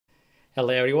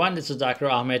Hello everyone, this is Dr.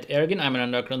 Ahmed Ergin. I'm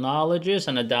an endocrinologist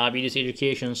and a diabetes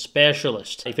education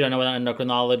specialist. If you don't know what an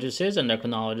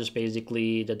endocrinologist is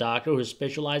basically the doctor who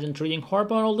specializes in treating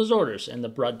hormonal disorders, and the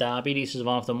diabetes is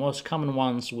one of the most common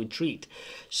ones we treat.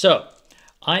 So,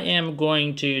 I am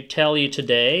going to tell you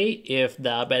today if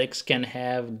diabetics can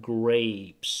have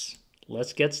grapes.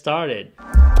 Let's get started.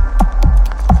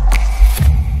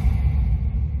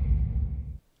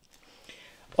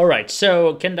 Alright,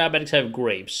 so can diabetics have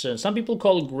grapes? Some people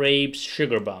call grapes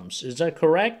sugar bumps. Is that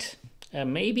correct?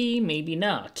 Maybe, maybe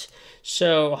not.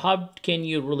 So how can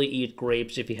you really eat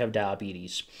grapes if you have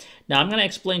diabetes? Now I'm going to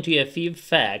explain to you a few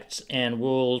facts and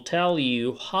we'll tell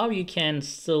you how you can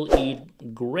still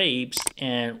eat grapes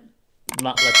and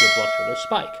not let your blood sugar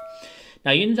spike. Now,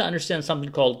 you need to understand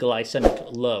something called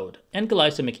glycemic load and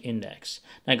glycemic index.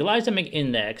 Now, glycemic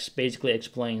index basically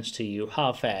explains to you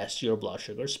how fast your blood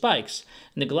sugar spikes.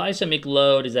 And the glycemic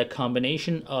load is a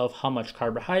combination of how much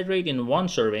carbohydrate in one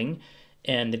serving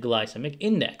and the glycemic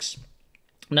index.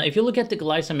 Now, if you look at the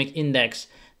glycemic index,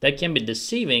 that can be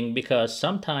deceiving because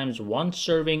sometimes one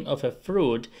serving of a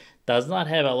fruit does not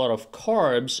have a lot of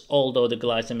carbs, although the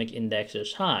glycemic index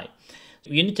is high.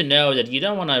 You need to know that you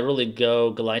don't want to really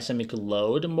go glycemic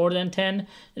load more than 10. And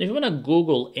if you want to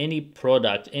Google any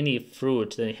product, any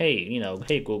fruit, then hey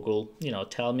Google,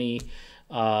 tell me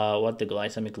what the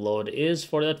glycemic load is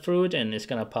for that fruit, and it's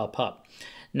going to pop up.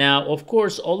 Now, of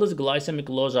course, all these glycemic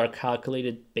loads are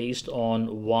calculated based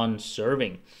on one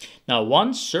serving. Now,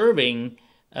 one serving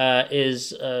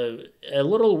is a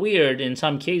little weird in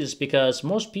some cases because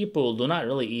most people do not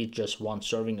really eat just one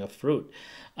serving of fruit.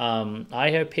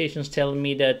 I have patients telling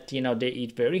me that, they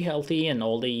eat very healthy and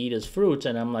all they eat is fruits.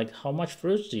 And I'm like, how much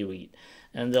fruits do you eat?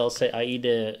 And they'll say, I eat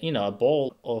a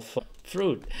bowl of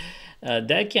fruit.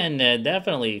 That can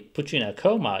definitely put you in a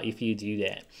coma if you do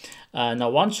that.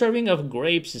 Now, one serving of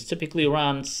grapes is typically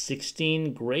around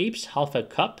 16 grapes, half a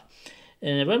cup.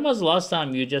 And when was the last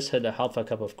time you just had a half a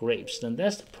cup of grapes? And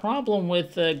that's the problem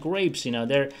with grapes.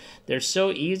 They're so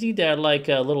easy. They're like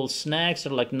little snacks or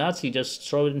like nuts. You just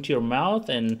throw it into your mouth,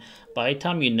 and by the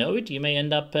time you know it, you may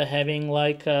end up having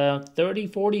like 30,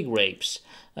 40 grapes.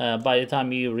 By the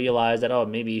time you realize that, oh,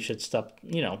 maybe you should stop,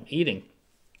 eating.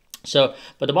 So,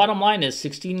 but the bottom line is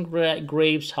 16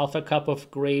 grapes, half a cup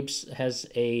of grapes has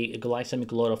a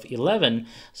glycemic load of 11.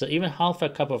 So even half a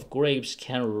cup of grapes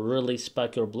can really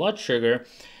spike your blood sugar.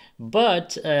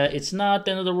 But it's not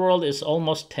the end of the world. It's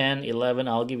almost 10, 11.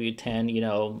 I'll give you 10. You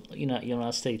want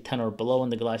to stay 10 or below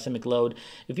in the glycemic load.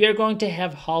 If you're going to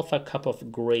have half a cup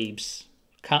of grapes,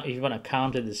 if you want to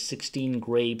count it as 16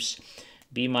 grapes,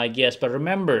 be my guest. But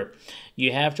remember,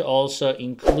 you have to also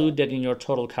include that in your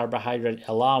total carbohydrate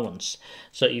allowance.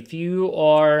 So if you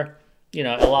are,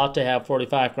 allowed to have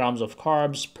 45 grams of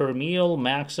carbs per meal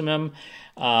maximum,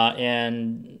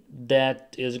 and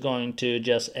that is going to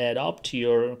just add up to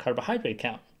your carbohydrate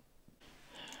count.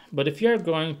 But if you're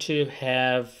going to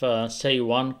have, say,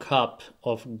 1 cup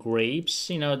of grapes,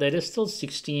 that is still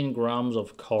 16 grams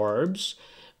of carbs.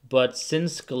 But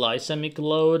since glycemic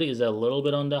load is a little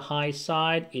bit on the high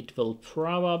side, it will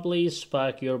probably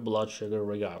spike your blood sugar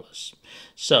regardless.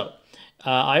 So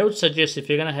I would suggest if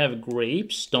you're going to have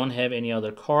grapes, don't have any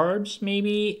other carbs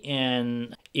maybe.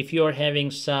 And if you're having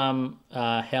some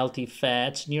healthy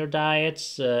fats in your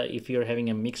diets, if you're having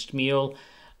a mixed meal,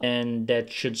 and that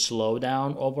should slow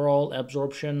down overall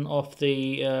absorption of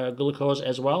the glucose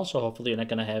as well. So hopefully you're not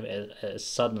going to have a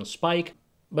sudden spike.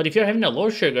 But if you're having a low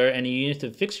sugar and you need to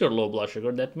fix your low blood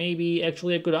sugar, that may be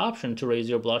actually a good option to raise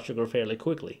your blood sugar fairly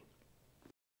quickly.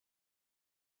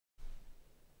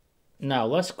 Now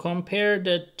let's compare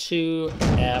the two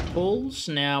apples.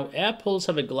 Now apples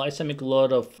have a glycemic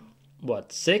load of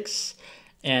 6,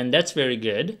 and that's very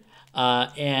good.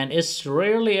 And it's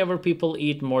rarely ever people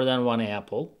eat more than 1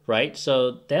 apple, right?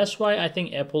 So that's why I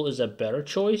think apple is a better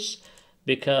choice,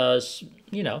 because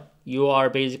you are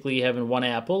basically having 1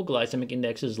 apple, glycemic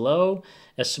index is low,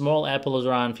 a small apple is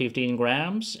around 15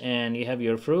 grams, and you have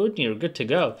your fruit, and you're good to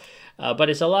go. But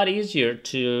it's a lot easier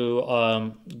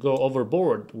to go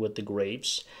overboard with the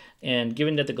grapes, and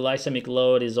given that the glycemic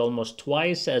load is almost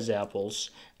twice as apples,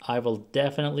 I will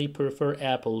definitely prefer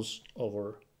apples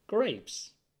over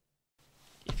grapes.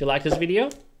 If you like this video,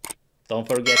 don't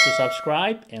forget to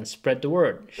subscribe and spread the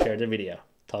word. Share the video.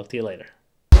 Talk to you later.